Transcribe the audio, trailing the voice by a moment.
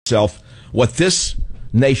itself what this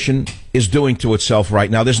nation is doing to itself right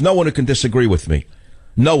now. There's no one who can disagree with me.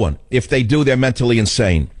 No one. If they do, they're mentally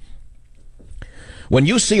insane. When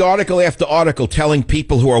you see article after article telling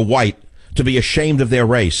people who are white to be ashamed of their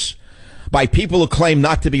race by people who claim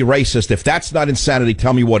not to be racist, if that's not insanity,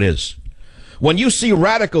 tell me what is. When you see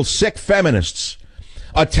radical, sick feminists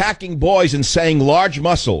attacking boys and saying large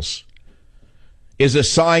muscles is a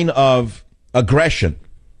sign of aggression,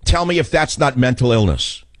 tell me if that's not mental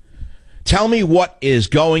illness. Tell me what is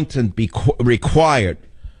going to be required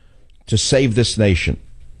to save this nation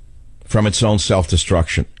from its own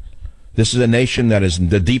self-destruction. This is a nation that is in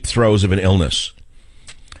the deep throes of an illness.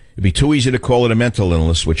 It'd be too easy to call it a mental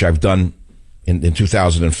illness, which I've done in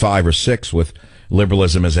 2005 or 6 with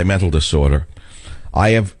liberalism as a mental disorder.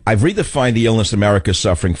 I've redefined the illness America is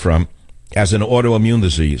suffering from as an autoimmune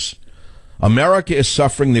disease. America is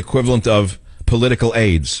suffering the equivalent of political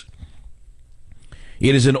AIDS.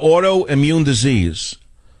 It is an autoimmune disease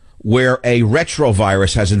where a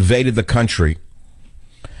retrovirus has invaded the country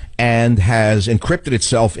and has encrypted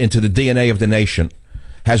itself into the DNA of the nation,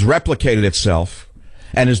 has replicated itself,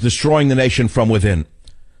 and is destroying the nation from within.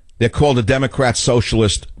 They're called the Democrat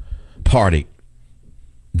Socialist Party.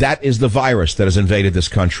 That is the virus that has invaded this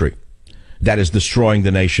country, that is destroying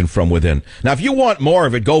the nation from within. Now, if you want more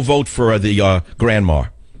of it, go vote for the grandma.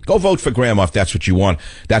 Go vote for grandma if that's what you want.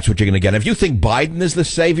 That's what you're going to get. If you think Biden is the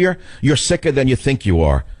savior, you're sicker than you think you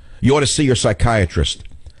are. You ought to see your psychiatrist.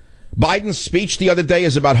 Biden's speech the other day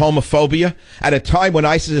is about homophobia at a time when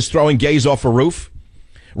ISIS is throwing gays off a roof,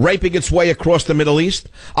 raping its way across the Middle East,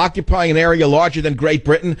 occupying an area larger than Great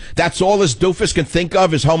Britain. That's all this doofus can think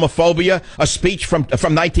of is homophobia, a speech from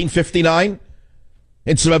 1959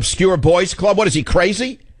 in some obscure boys club. What is he,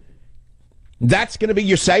 crazy? That's going to be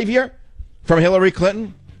your savior from Hillary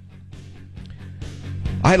Clinton?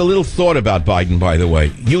 I had a little thought about Biden, by the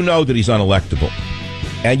way. You know that he's unelectable.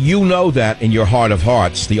 And you know that in your heart of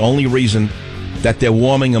hearts, the only reason that they're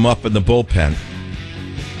warming him up in the bullpen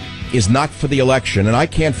is not for the election. And I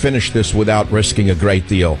can't finish this without risking a great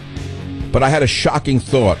deal. But I had a shocking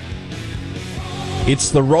thought.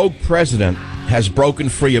 It's the rogue president has broken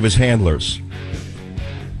free of his handlers.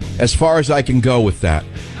 As far as I can go with that.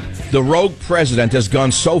 The rogue president has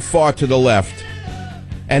gone so far to the left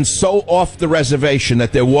and so off the reservation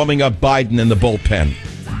that they're warming up Biden in the bullpen.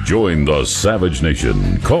 Join the Savage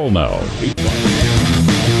Nation. Call now.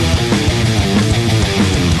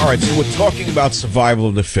 All right, so we're talking about survival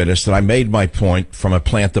of the fittest, and I made my point from a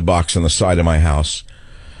planter box on the side of my house,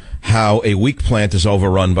 how a weak plant is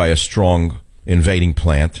overrun by a strong invading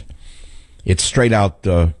plant. It's straight out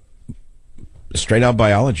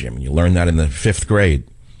biology. I mean, you learn that in the 5th grade.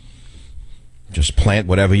 Just plant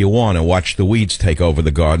whatever you want and watch the weeds take over the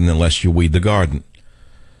garden unless you weed the garden.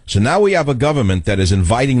 So now we have a government that is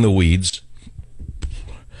inviting the weeds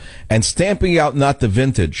and stamping out not the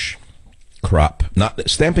vintage crop, not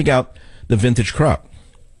stamping out the vintage crop,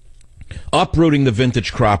 uprooting the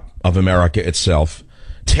vintage crop of America itself,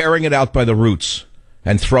 tearing it out by the roots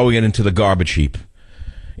and throwing it into the garbage heap.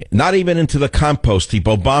 Not even into the compost heap.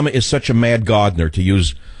 Obama is such a mad gardener, to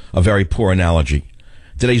use a very poor analogy,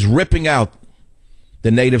 that he's ripping out the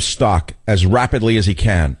native stock as rapidly as he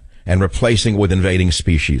can and replacing it with invading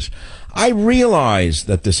species. I realize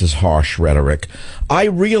that this is harsh rhetoric. I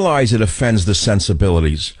realize it offends the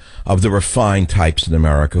sensibilities of the refined types in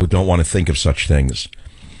America who don't want to think of such things.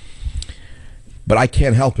 But I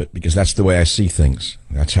can't help it because that's the way I see things.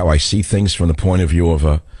 That's how I see things from the point of view of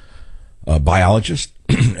a biologist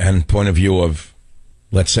and point of view of,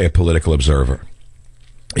 let's say, a political observer.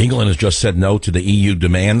 England has just said no to the EU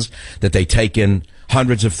demands that they take in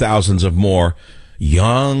hundreds of thousands of more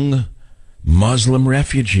young Muslim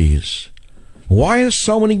refugees. Why are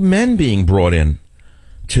so many men being brought in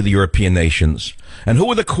to the European nations? And who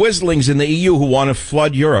are the quislings in the EU who want to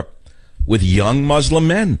flood Europe with young Muslim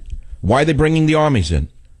men? Why are they bringing the armies in?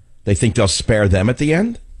 They think they'll spare them at the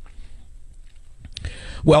end?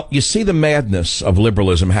 Well, you see, the madness of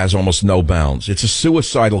liberalism has almost no bounds. It's a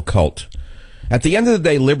suicidal cult. At the end of the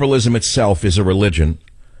day, liberalism itself is a religion,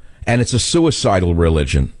 and it's a suicidal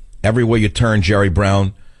religion. Everywhere you turn, Jerry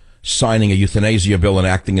Brown signing a euthanasia bill and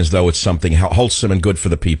acting as though it's something wholesome and good for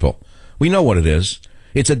the people. We know what it is.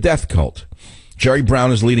 It's a death cult. Jerry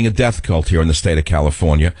Brown is leading a death cult here in the state of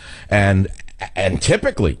California, and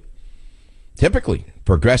typically,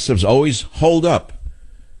 progressives always hold up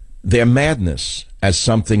their madness as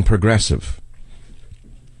something progressive.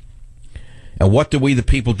 And what do we, the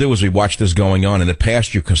people, do as we watch this going on? In the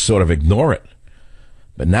past, you could sort of ignore it.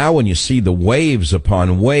 But now when you see the waves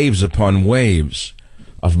upon waves upon waves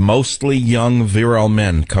of mostly young, virile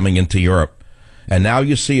men coming into Europe And now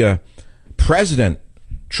you see a president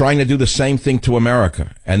trying to do the same thing to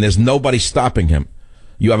America, and there's nobody stopping him.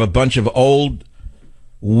 You have a bunch of old,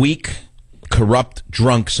 weak, corrupt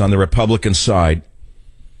drunks on the Republican side.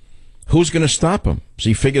 Who's going to stop him? So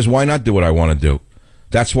he figures, why not do what I want to do?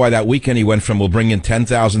 That's why that weekend he went from, we'll bring in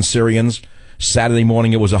 10,000 Syrians. Saturday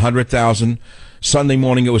morning it was 100,000. Sunday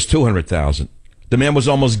morning it was 200,000. The man was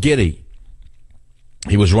almost giddy.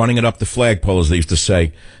 He was running it up the flagpole, as they used to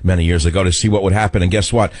say many years ago, to see what would happen. And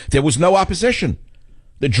guess what? There was no opposition.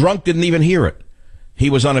 The drunk didn't even hear it. He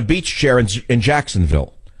was on a beach chair in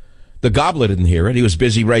Jacksonville. The gobbler didn't hear it. He was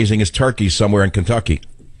busy raising his turkeys somewhere in Kentucky.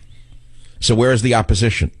 So where is the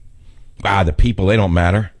opposition? The people, they don't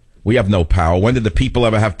matter. We have no power. When did the people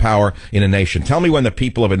ever have power in a nation? Tell me when the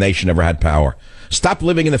people of a nation ever had power. Stop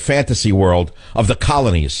living in the fantasy world of the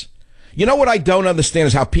colonies. You know what I don't understand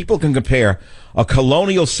is how people can compare a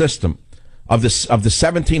colonial system of the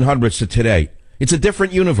 1700s to today. It's a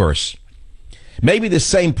different universe. Maybe the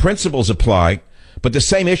same principles apply, but the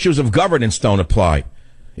same issues of governance don't apply.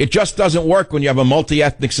 It just doesn't work when you have a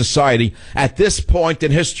multi-ethnic society at this point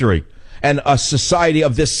in history and a society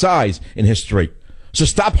of this size in history. So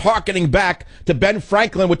stop hearkening back to Ben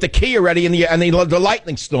Franklin with the key already and the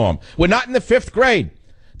lightning storm. We're not in the 5th grade.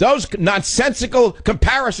 Those nonsensical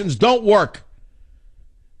comparisons don't work.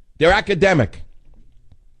 They're academic.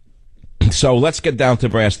 So let's get down to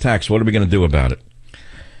brass tacks. What are we going to do about it?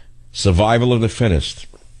 Survival of the fittest.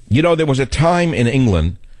 You know, there was a time in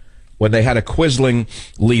England when they had a quisling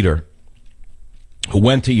leader who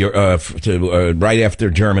went to right after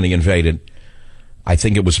Germany invaded. I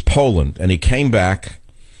think it was Poland, and he came back,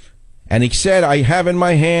 and he said, I have in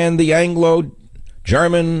my hand the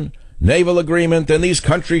Anglo-German naval agreement, and these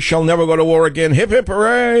countries shall never go to war again. Hip, hip,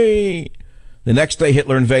 hooray! The next day,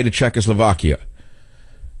 Hitler invaded Czechoslovakia.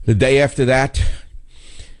 The day after that,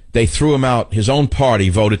 they threw him out. His own party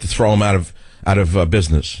voted to throw him out of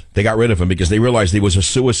business. They got rid of him because they realized he was a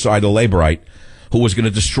suicidal laborite who was going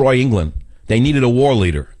to destroy England. They needed a war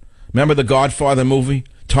leader. Remember the Godfather movie?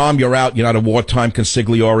 Tom, you're out. You're not a wartime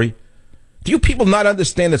consigliere. Do you people not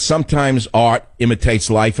understand that sometimes art imitates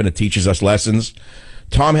life and it teaches us lessons?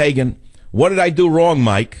 Tom Hagen, what did I do wrong,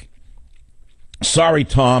 Mike? Sorry,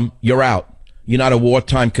 Tom, you're out. You're not a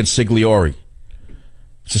wartime consigliere.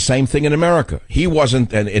 It's the same thing in America. He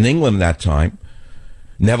wasn't in England at that time.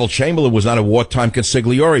 Neville Chamberlain was not a wartime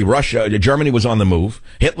consigliere. Germany was on the move.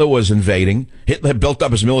 Hitler was invading. Hitler had built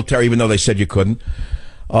up his military even though they said you couldn't.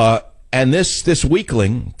 And this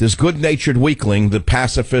weakling, this good-natured weakling, the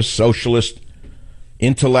pacifist, socialist,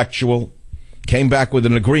 intellectual, came back with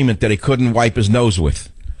an agreement that he couldn't wipe his nose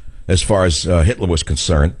with, as far as Hitler was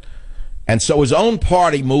concerned. And so his own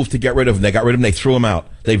party moved to get rid of him. They got rid of him. They threw him out.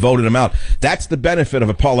 They voted him out. That's the benefit of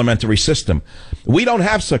a parliamentary system. We don't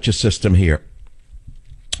have such a system here.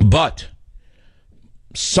 But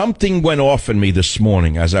something went off in me this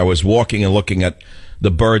morning as I was walking and looking at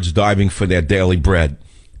the birds diving for their daily bread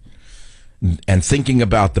and thinking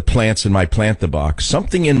about the plants in my planter box.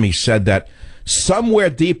 Something in me said that somewhere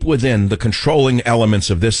deep within the controlling elements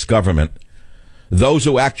of this government, those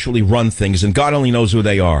who actually run things, and God only knows who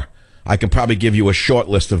they are. I can probably give you a short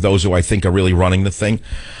list of those who I think are really running the thing.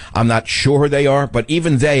 I'm not sure who they are, but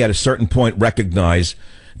even they at a certain point recognize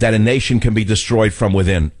that a nation can be destroyed from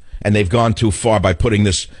within. And they've gone too far by putting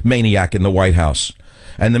this maniac in the White House.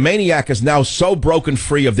 And the maniac is now so broken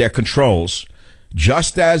free of their controls,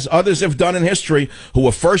 just as others have done in history, who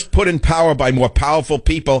were first put in power by more powerful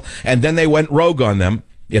people, and then they went rogue on them.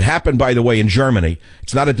 It happened, by the way, in Germany.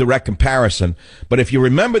 It's not a direct comparison. But if you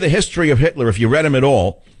remember the history of Hitler, if you read him at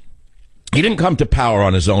all, he didn't come to power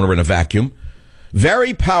on his own or in a vacuum.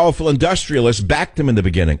 Very powerful industrialists backed him in the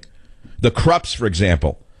beginning. The Krupps, for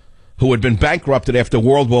example, who had been bankrupted after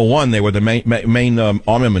World War I. They were the main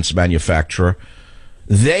armaments manufacturer.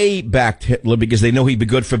 They backed Hitler because they knew he'd be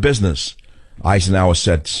good for business. Eisenhower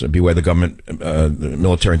said, beware the government,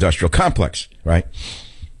 military-industrial complex, right?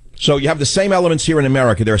 So you have the same elements here in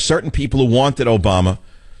America. There are certain people who wanted Obama.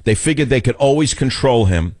 They figured they could always control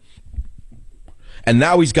him. And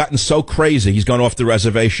now he's gotten so crazy, he's gone off the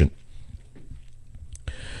reservation.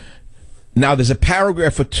 Now, there's a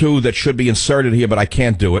paragraph or two that should be inserted here, but I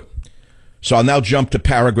can't do it. So I'll now jump to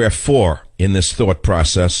paragraph 4 in this thought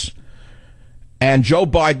process. And Joe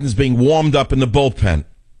Biden's being warmed up in the bullpen.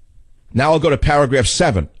 Now I'll go to paragraph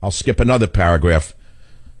 7. I'll skip another paragraph.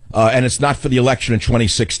 And it's not for the election in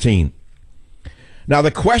 2016. Now,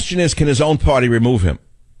 the question is, can his own party remove him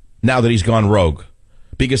now that he's gone rogue?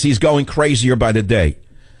 Because he's going crazier by the day.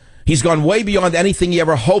 He's gone way beyond anything he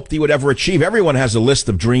ever hoped he would ever achieve. Everyone has a list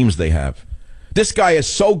of dreams they have. This guy has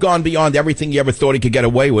so gone beyond everything he ever thought he could get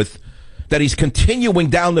away with that he's continuing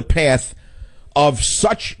down the path of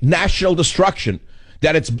such national destruction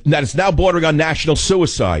that it's now bordering on national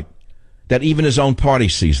suicide, that even his own party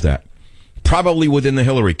sees that, probably within the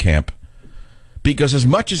Hillary camp. Because as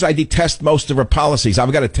much as I detest most of her policies,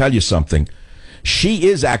 I've got to tell you something. She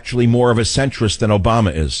is actually more of a centrist than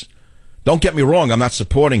Obama is. Don't get me wrong, I'm not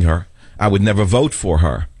supporting her. I would never vote for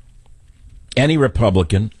her. Any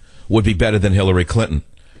Republican would be better than Hillary Clinton,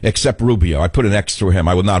 except Rubio. I put an X through him.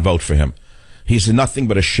 I would not vote for him. He's nothing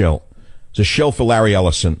but a shill. He's a shill for Larry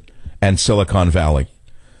Ellison and Silicon Valley.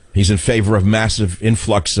 He's in favor of the massive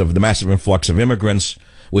influx of immigrants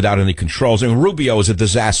without any controls. And Rubio is a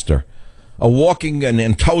disaster, a walking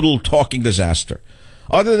and total talking disaster.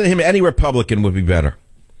 Other than him, any Republican would be better.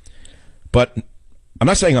 But I'm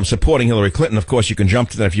not saying I'm supporting Hillary Clinton. Of course, you can jump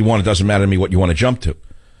to that if you want. It doesn't matter to me what you want to jump to.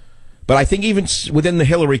 But I think even within the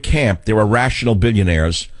Hillary camp, there are rational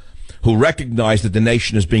billionaires who recognize that the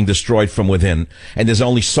nation is being destroyed from within, and there's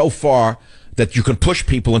only so far that you can push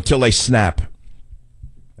people until they snap.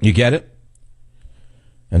 You get it?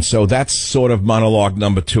 And so that's sort of monologue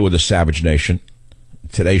number 2 of the Savage Nation.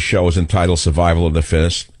 Today's show is entitled Survival of the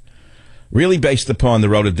Fittest, really based upon the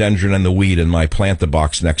rhododendron and the weed in my planter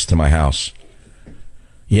box next to my house.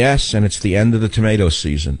 Yes, and it's the end of the tomato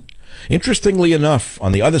season. Interestingly enough,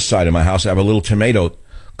 on the other side of my house, I have a little tomato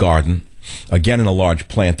garden, again in a large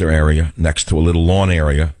planter area next to a little lawn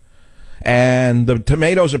area. And the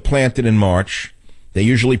tomatoes are planted in March. They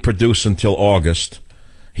usually produce until August.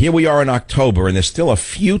 Here we are in October, and there's still a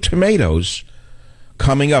few tomatoes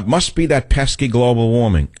coming up. Must be that pesky global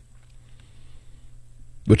warming,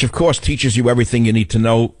 which, of course, teaches you everything you need to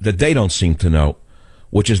know that they don't seem to know,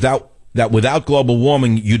 which is that without global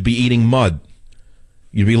warming, you'd be eating mud.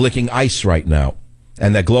 You'd be licking ice right now.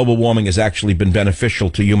 And that global warming has actually been beneficial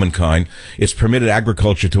to humankind. It's permitted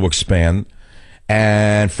agriculture to expand.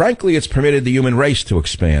 And frankly, it's permitted the human race to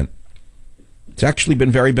expand. It's actually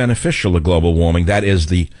been very beneficial to global warming. That is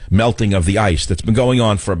the melting of the ice that's been going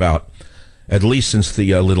on for at least since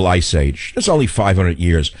the Little Ice Age. It's only 500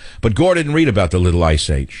 years. But Gore didn't read about the Little Ice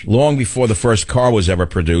Age. Long before the first car was ever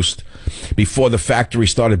produced, before the factory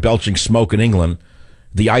started belching smoke in England,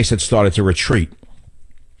 the ice had started to retreat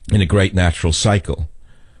in a great natural cycle,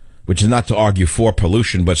 which is not to argue for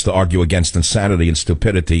pollution, but it's to argue against insanity and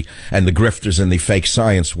stupidity and the grifters in the fake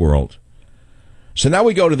science world. So now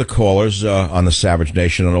we go to the callers on the Savage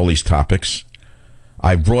Nation on all these topics.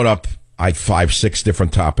 I brought up 5-6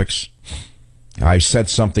 different topics. I said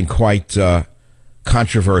something quite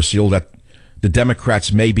controversial, that the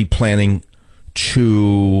Democrats may be planning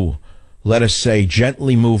to, let us say,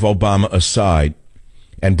 gently move Obama aside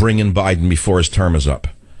and bring in Biden before his term is up.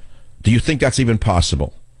 Do you think that's even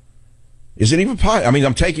possible? Is it even possible? I mean,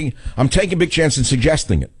 I'm taking a big chance in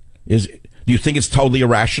suggesting it. Do you think it's totally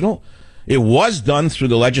irrational? It was done through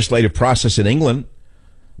the legislative process in England,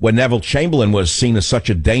 when Neville Chamberlain was seen as such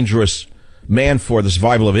a dangerous man for the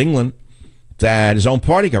survival of England that his own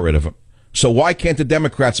party got rid of him. So why can't the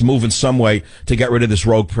Democrats move in some way to get rid of this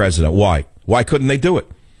rogue president? Why? Why couldn't they do it?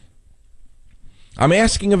 I'm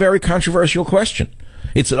asking a very controversial question.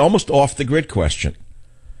 It's an almost off-the-grid question.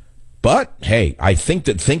 But, hey, I think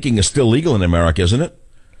that thinking is still legal in America, isn't it?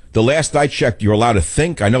 The last I checked, you're allowed to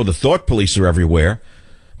think. I know the thought police are everywhere.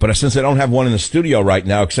 But since I don't have one in the studio right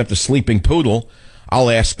now except a sleeping poodle, I'll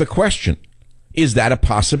ask the question. Is that a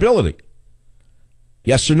possibility?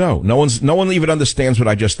 Yes or no? No one even understands what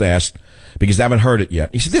I just asked because they haven't heard it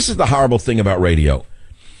yet. You see, this is the horrible thing about radio.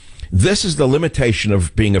 This is the limitation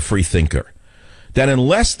of being a free thinker. That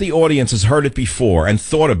unless the audience has heard it before and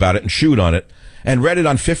thought about it and chewed on it and read it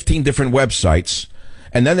on 15 different websites,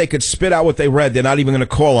 and then they could spit out what they read, they're not even going to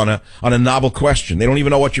call on a novel question. They don't even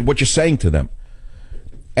know what you're saying to them.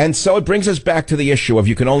 And so it brings us back to the issue of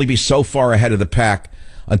you can only be so far ahead of the pack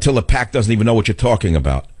until the pack doesn't even know what you're talking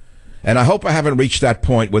about. And I hope I haven't reached that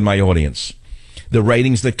point with my audience. The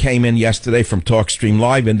ratings that came in yesterday from TalkStream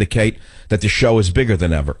Live indicate that the show is bigger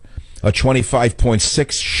than ever. A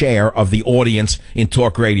 25.6 share of the audience in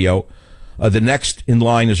talk radio. The next in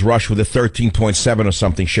line is Rush with a 13.7 or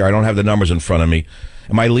something share. I don't have the numbers in front of me.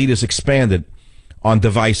 And my lead is expanded on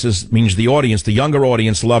devices, means the audience, the younger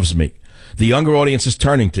audience loves me. The younger audience is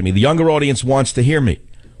turning to me. The younger audience wants to hear me.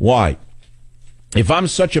 Why? If I'm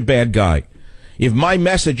such a bad guy, if my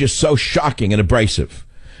message is so shocking and abrasive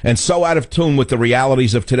and so out of tune with the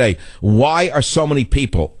realities of today, why are so many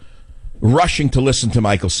people rushing to listen to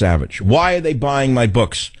Michael Savage? Why are they buying my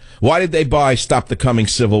books? Why did they buy Stop the Coming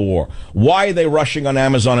Civil War? Why are they rushing on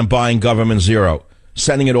Amazon and buying Government Zero,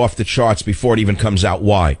 sending it off the charts before it even comes out?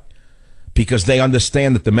 Why? Because they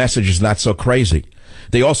understand that the message is not so crazy.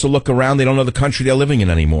 They also look around, they don't know the country they're living in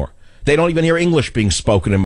anymore. They don't even hear English being spoken in